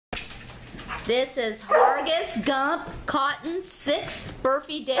This is Hargus, Gump, Cotton's 6th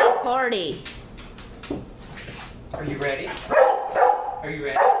Birffy Day party. Are you ready? Are you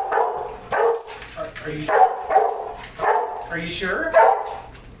ready? Are you sure?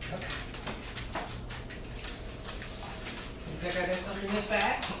 Okay. You think I got something in this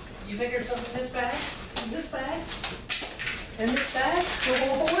bag? You think there's something in this bag? In this bag? In this bag?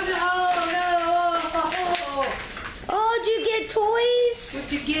 Oh no! Oh, did you get toys?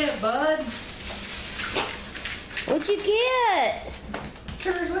 What'd you get, bud? What'd you get?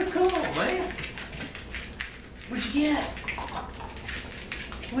 Seriously, cool, man. What'd you get?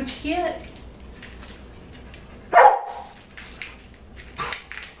 What'd you get?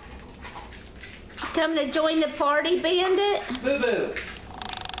 Come to join the party, Bandit? Boo Boo.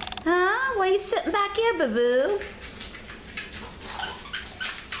 Huh? Why are you sitting back here, Boo-Boo?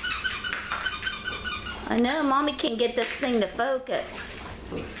 I know, Mommy can't get this thing to focus.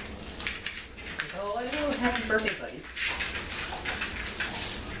 Oh, I know. Happy birthday, buddy.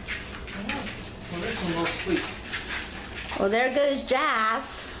 Oh, well, this one looks sweet. Well, there goes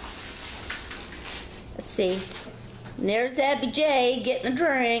Jazz. Let's see. And there's Abby J getting a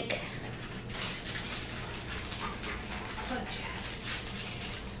drink.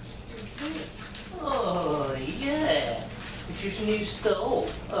 Oh, yeah. It's your new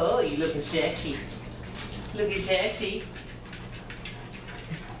stove. Oh, you looking sexy. Looking sexy.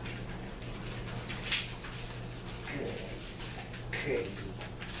 Good. Crazy.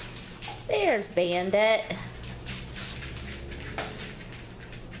 There's Bandit.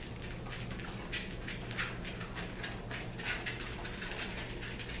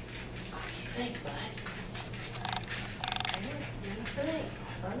 What do you think, bud? What do you think?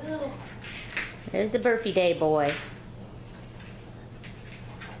 I know. There's the Birffy Day boy.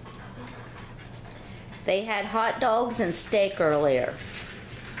 They had hot dogs and steak earlier.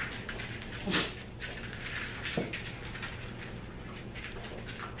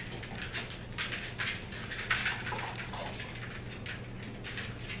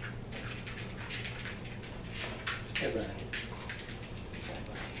 Hey, bud.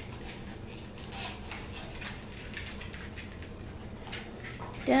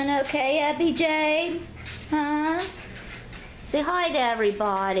 Doing okay, Abby J? Huh? Say hi to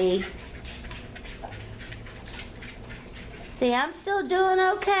everybody. See, I'm still doing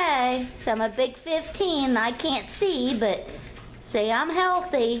okay. So I'm a big 15. I can't see, but say I'm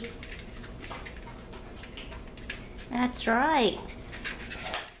healthy. That's right.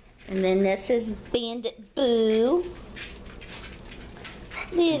 And then this is Bandit Boo.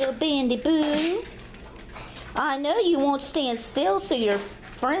 Little Bandit Boo. I know you won't stand still so your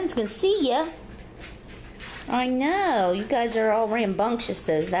friends can see you. I know. You guys are all rambunctious,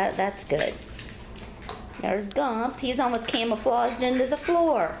 though. That's good. There's Gump. He's almost camouflaged into the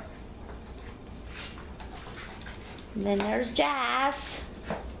floor. And then there's Jazz.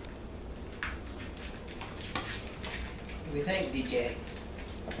 What do you think, DJ?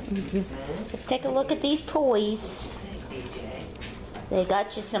 Let's take a look at these toys. What do you think, DJ? They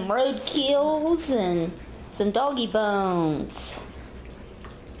got you some roadkills and some doggy bones.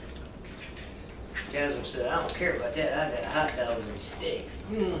 Jasmine said, I don't care about that. I got hot dogs and steak.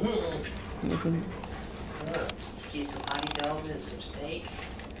 Get some hottie dogs and some steak.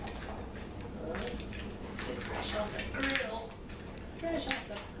 Said fresh off the grill. Fresh off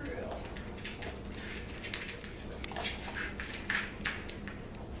the grill.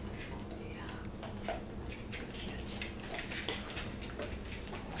 Yeah. Good kids.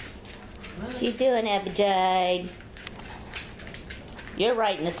 What you doing, Abby J? You're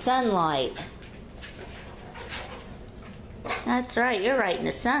right in the sunlight. That's right, you're right in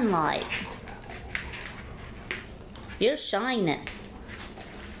the sunlight. You're shining.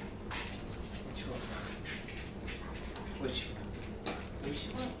 Which one? Which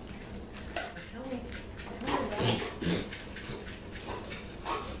one? Tell me about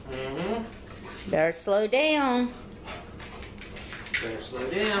it. Better slow down. Better slow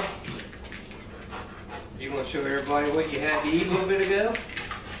down. You want to show everybody what you had to eat a little bit ago?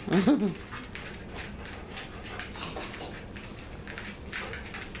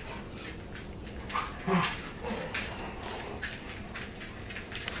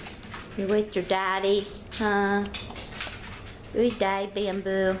 You with your daddy, huh? You with Daddy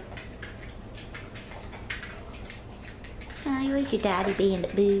Bamboo. You with your daddy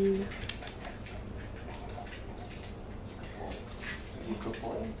Bandit Boo. You good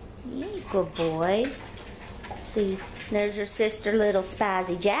boy? Yeah, good boy. Let's see. There's your sister, little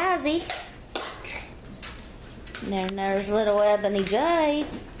Spazzy Jazzy. And then there's little Ebony Jade.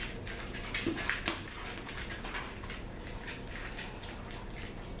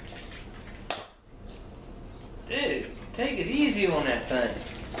 Dude, take it easy on that thing.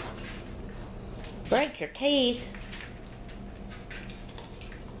 Break your teeth.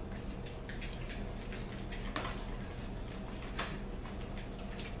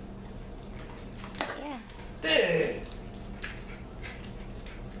 Yeah. Dude.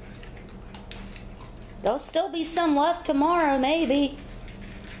 There'll still be some left tomorrow, maybe.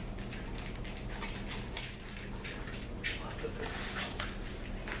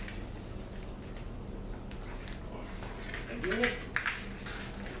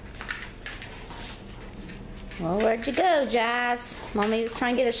 Well, where'd you go, Jazz? Mommy was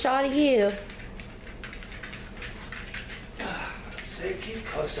trying to get a shot of you. Say, get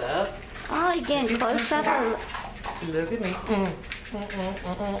close up. Oh, you getting close up? So look at me.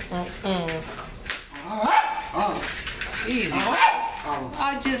 Easy.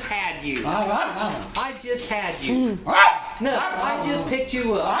 I just had you. I just had you. No, I just picked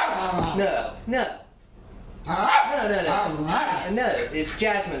you up. No, no. No, it's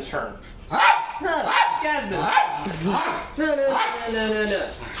Jasmine's turn. No, Jasmine's. No.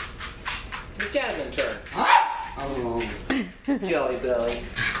 It's Jasmine's turn. Jelly belly.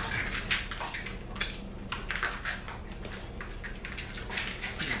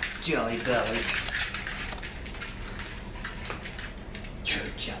 Jelly belly. You're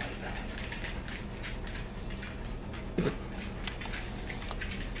jelly belly.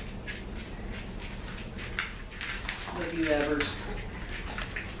 Look at you, Evers.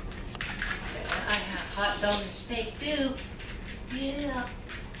 I had hot dog and steak too. Yeah.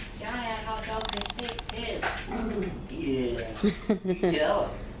 See, I had hot dog and steak too. Yeah. You tell her.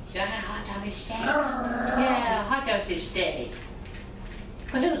 See, I had hot dog and steak. Yeah, hot dog and steak.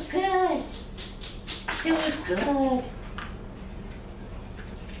 Because it was good. It was good.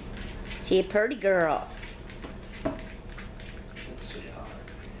 She a pretty girl. Sweetheart.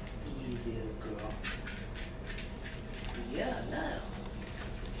 Easy little girl. Yeah, no.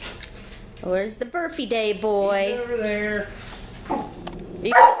 Where's the Birffy Day boy? He's over there.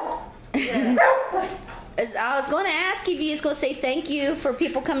 I was going to ask you if you was going to say thank you for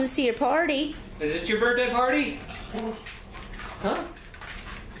people coming to see your party. Is it your birthday party? Huh?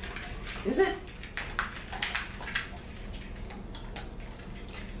 Is it?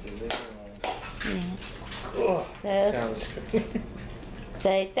 Oh, So, sounds good.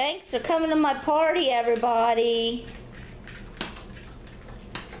 say thanks for coming to my party, everybody.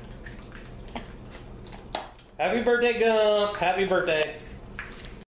 Happy birthday, Gump. Happy birthday.